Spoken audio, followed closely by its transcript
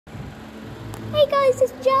Hey guys,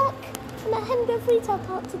 it's Jack. I'm at Hengrove Retail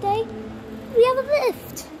Park today. We have a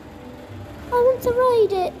lift. I want to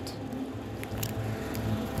ride it.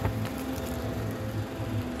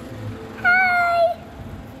 Hi!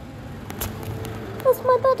 That's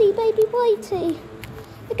my buddy, baby Whitey.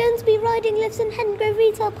 We're going to be riding lifts in Hengrove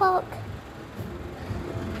Retail Park.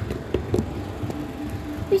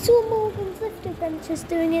 We saw Morgan's lift adventures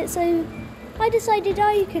doing it, so I decided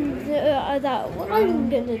I can do that. I'm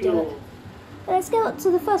going to do it. Let's go up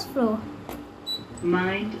to the first floor.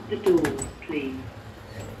 Mind the doors, please.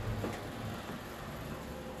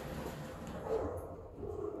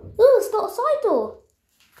 Ooh, it's got a side door.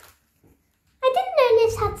 I didn't know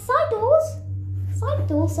lifts had side doors. Side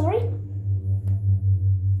door, sorry.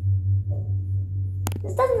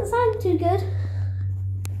 This doesn't sound too good.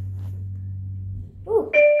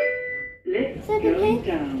 Ooh. Lift going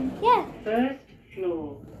down. Yeah. First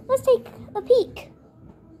floor. Let's take a peek.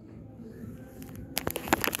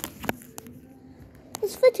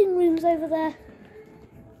 There's fitting rooms over there.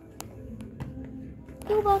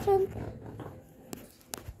 Go button.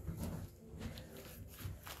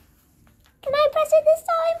 Can I press it this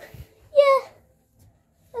time? Yeah.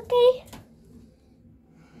 Okay.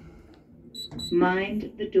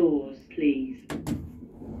 Mind the doors, please.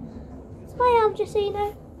 It's my arm, just so you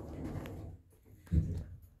know.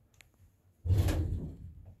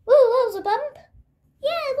 Ooh, that was a bump.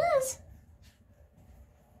 Yeah, it was.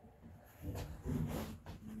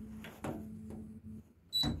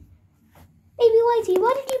 Baby Whitey,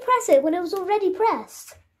 why did you press it when it was already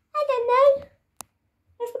pressed? I don't know.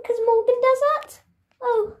 That's because Morgan does that?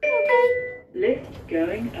 Oh, okay. Lift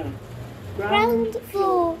going up. Ground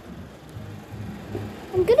floor.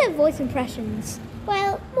 I'm good at voice impressions.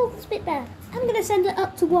 Well, Morgan's a bit better. I'm going to send it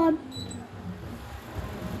up to 1.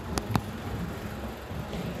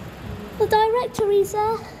 The directory's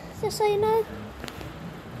there, just so you know.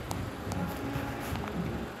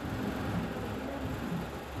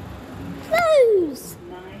 Close!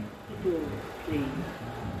 Mind the doors, please.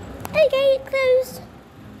 Okay, closed.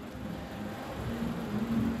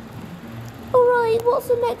 Alright, what's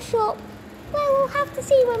the next shop? Well, we'll have to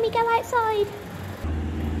see when we go outside.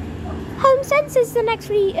 Home Sense is the next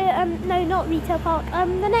no, not retail park.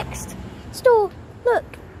 The next store. Look,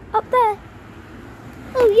 up there.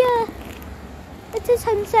 Oh yeah, it is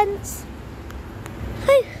Home Sense.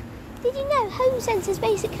 Oh, did you know Home Sense is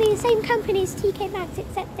basically the same company as TK Maxx,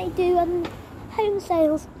 except they do home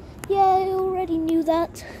sales? Yeah, I already knew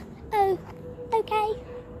that. Oh, okay.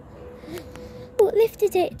 What lift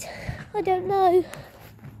is it? I don't know.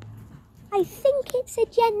 I think it's a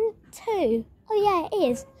Gen 2. Oh yeah,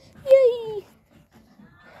 it is. Yay!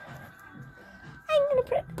 I'm gonna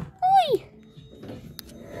press. Oi!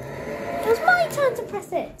 It was my turn to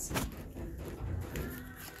press it.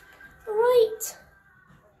 Right.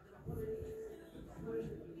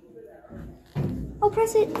 I'll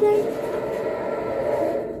press it then.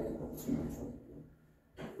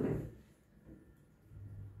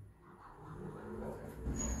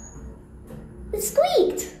 It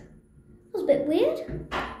squeaked. That was a bit weird.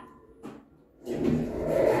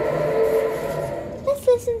 Let's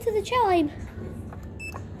listen to the chime.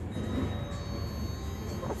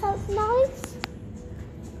 That sounds nice.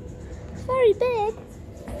 It's very big.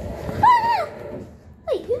 Ah!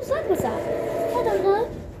 Wait, whose leg was that? I don't know.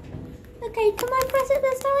 Okay, can I press it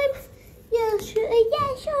this time? Yeah, sure.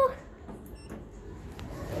 Yeah, sure.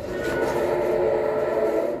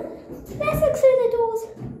 Let's look through the doors.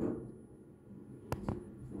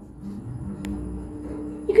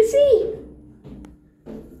 You can see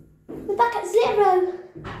we're back at 0.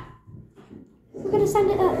 We're going to send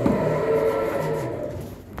it up.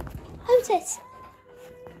 Otis.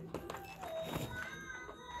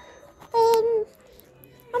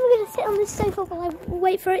 I'm going to sit on this sofa while I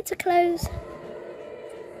wait for it to close.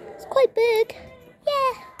 It's quite big.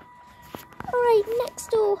 Yeah. Alright, next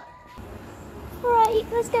door. Alright,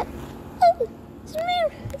 let's get... Oh, it's a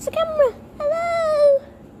mirror. It's a camera. Hello.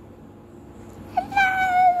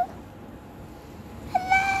 Hello.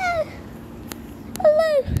 Hello.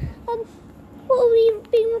 Hello. What are we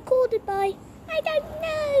being recorded by? I don't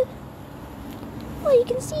know. Oh, you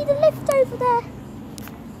can see the lift over there.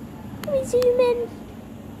 Let me zoom in.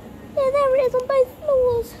 Yeah, there it is on both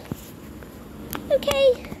floors. Okay.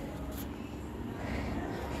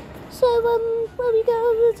 So, will we go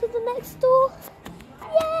over to the next door?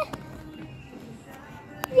 Yeah.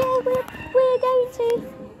 Yeah, we're going to.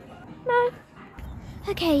 No.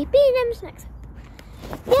 Okay, B&M's next.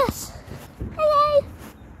 Yes. Hello.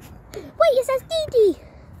 Wait, it says Dee Dee.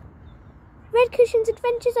 Red Cushion's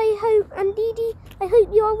Adventures, I hope, and Dee Dee I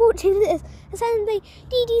hope you are watching this assembly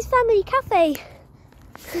Dee Dee's Family Cafe.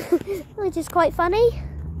 Which is quite funny.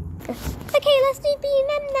 Okay, let's do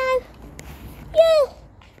B&M now. Yeah,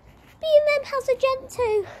 B&M has a Gen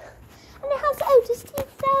 2. And it has Otis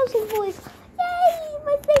 2000 voice. Yay,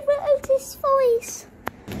 my favourite Otis voice.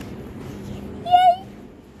 Yay,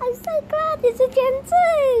 I'm so glad it's a Gen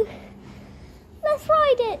 2. Let's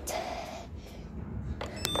ride it.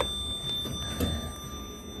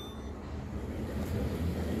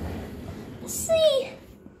 Let's see.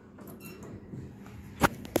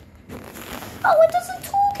 Oh, it doesn't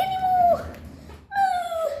talk anymore. No.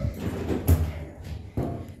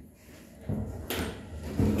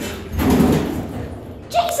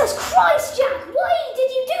 Jesus Christ, Jack, why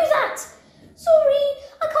did you do that? Sorry,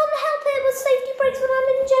 I can't help it with safety brakes when I'm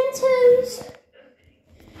in Gen 2s.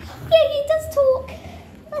 Yeah, it does talk.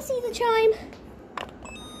 Let's see the chime.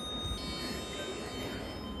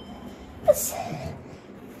 Let's...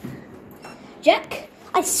 Jack,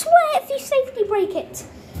 I swear if you safety brake it,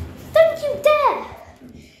 don't you dare!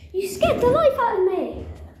 You scared the life out of me.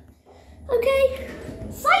 Okay?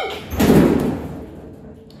 Psych!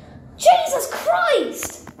 Jesus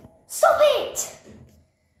Christ! Stop it!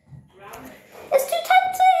 It's too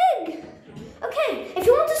tempting! Okay, if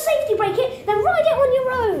you want to safety brake it, then ride it on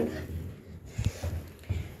your own.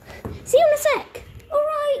 See you in a sec.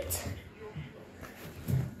 Alright.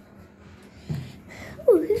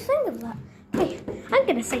 Ooh, who sang of that? Okay, I'm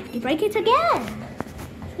gonna safety brake it again.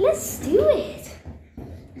 Let's do it.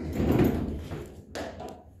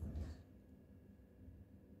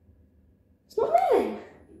 It's not moving.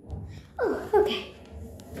 Oh, okay.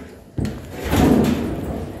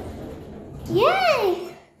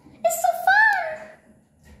 Yay! It's so fun!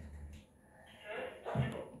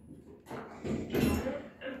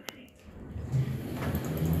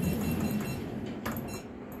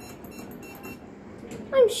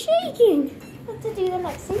 I'm shaking. I have to do the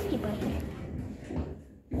next safety brake.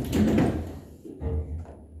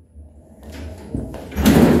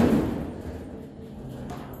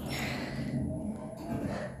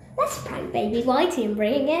 Let's prank baby Whitey and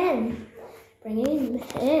bring him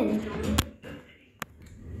in.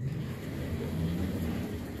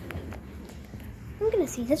 I'm gonna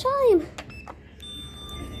see the chime.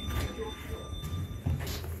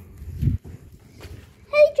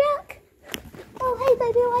 Hey Jack. Oh hey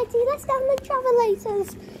baby Whitey, let's go on the travelators.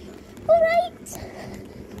 Alright.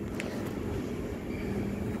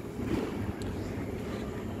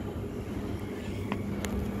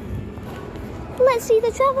 Let's see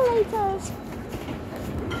the travelators.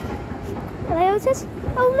 Are they Otis?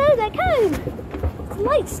 Oh no, they're Cone.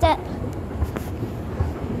 Light step.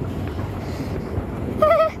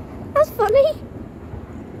 That's funny.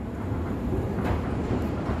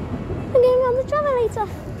 I'm going on the travelator.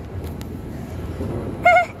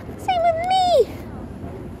 Same with me.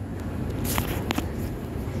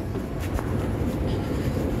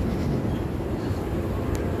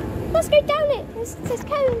 Let's go down it. There's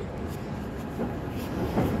Cone.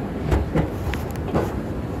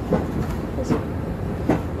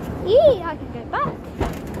 Yeah, I can go back.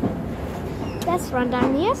 Let's run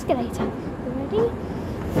down the escalator. You ready?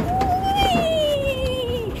 Whee!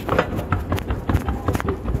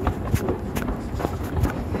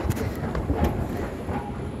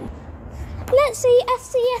 Let's see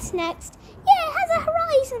SCS next. Yeah, it has a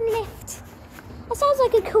horizon lift. That sounds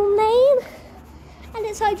like a cool name. And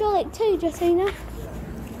it's hydraulic too, just so you know.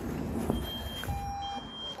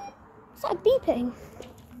 It's like beeping.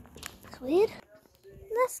 It's weird.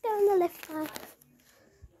 Let's go in the lift now.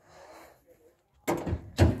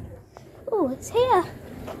 Oh, it's here.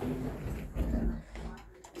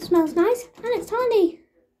 It smells nice and it's tiny.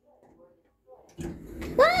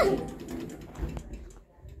 Ah!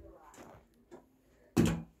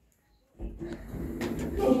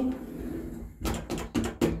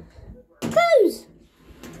 Close!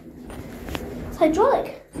 It's hydraulic.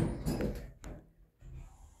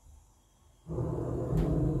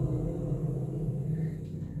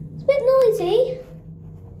 It's a bit noisy.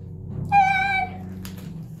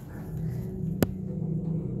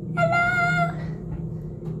 Hello!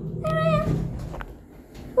 There I am.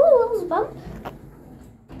 Oh, that was a bump.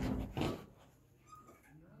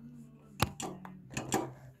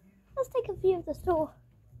 Let's take a view of the store.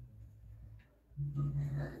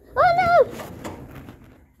 Oh no!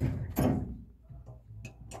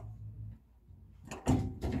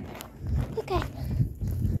 Okay.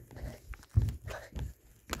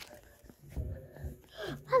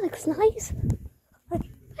 That looks nice.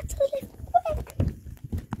 Let's lift quick.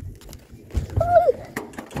 Oh.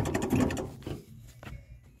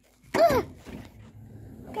 Ah.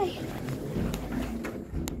 Okay.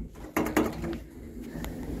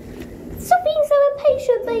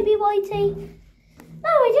 baby Whitey. No,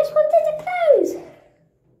 I just wanted to close.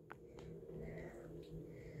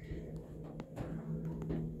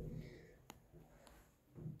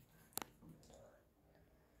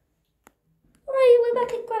 Right, we're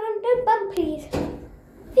back at ground. Don't bump, please.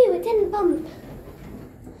 Phew, it didn't bump.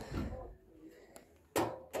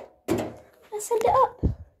 Let's send it up.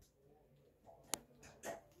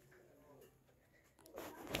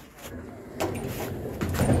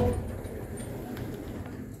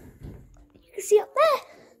 You can see up there.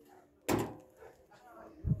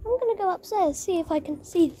 I'm gonna go upstairs, see if I can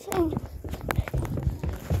see the thing.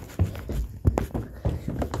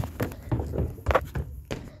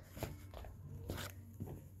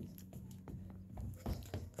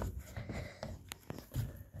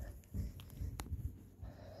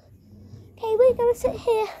 Okay, we're gonna sit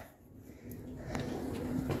here.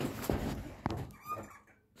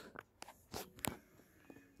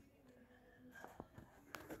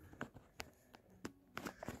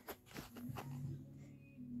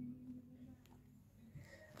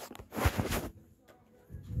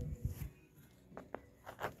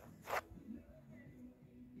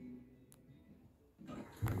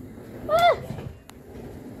 Ah!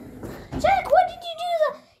 Jack, what did you do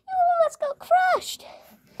that? You almost got crushed.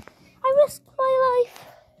 I risked my life.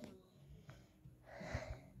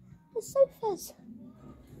 The sofas.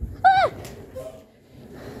 Ah!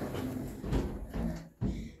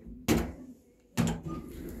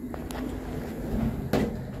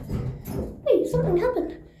 Wait, something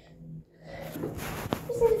happened.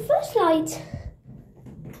 This is a flashlight.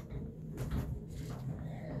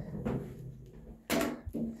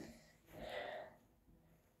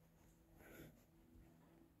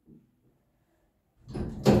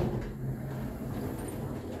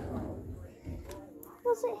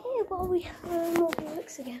 Was it here? What are we? What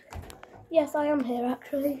looks again? Yes, I am here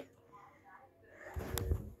actually.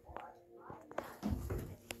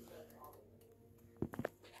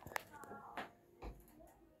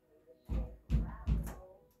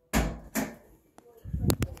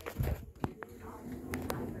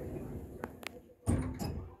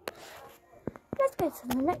 Let's go to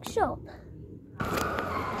the next shop.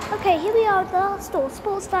 Okay, here we are at the last store,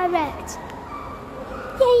 Sports Direct.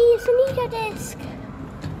 Yay, it's an eco-disc.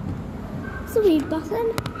 It's the read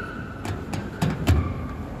button.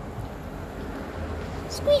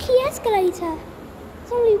 Squeaky escalator.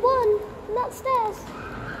 There's only one, and that's stairs.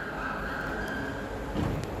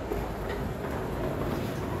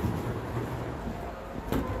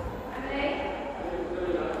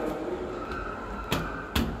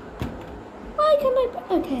 Why can't I?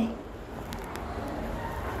 Okay.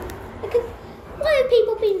 Why have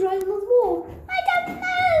people been driving on the wall? I don't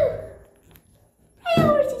know.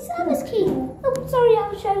 Priority service key. Oh, sorry, I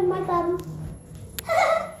was showing my bum.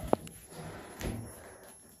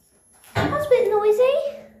 That's a bit noisy.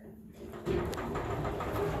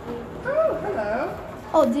 Oh, hello.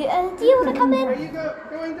 Oh, do you want to come in? Are you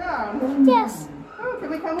going down? Yes. Oh, can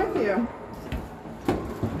we come with you?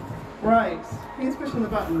 Right. He's pushing the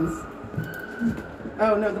buttons.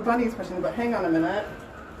 Oh, no, the bunny's pushing the button. Hang on a minute.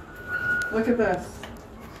 Look at this.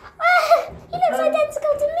 Ah, he looks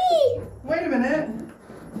identical to me. Wait a minute.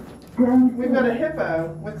 We've got a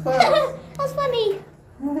hippo with clothes. That's funny.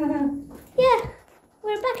 Yeah,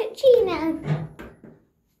 we're back at G now.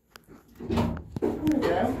 There we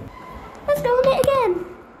go. Let's go on it again.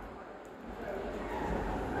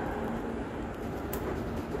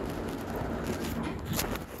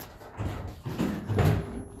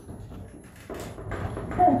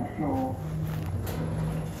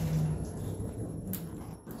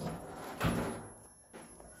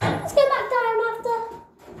 Let's go back down after.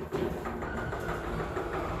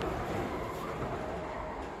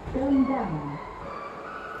 Going down.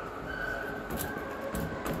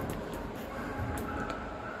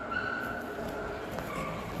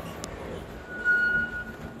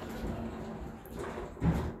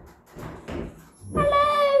 Hello.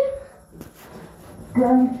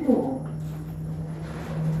 Ground floor.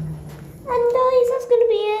 And guys, that's going to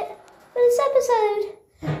be it for this episode.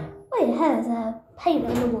 Wait, there's a paint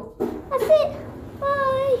on the wall. That's it.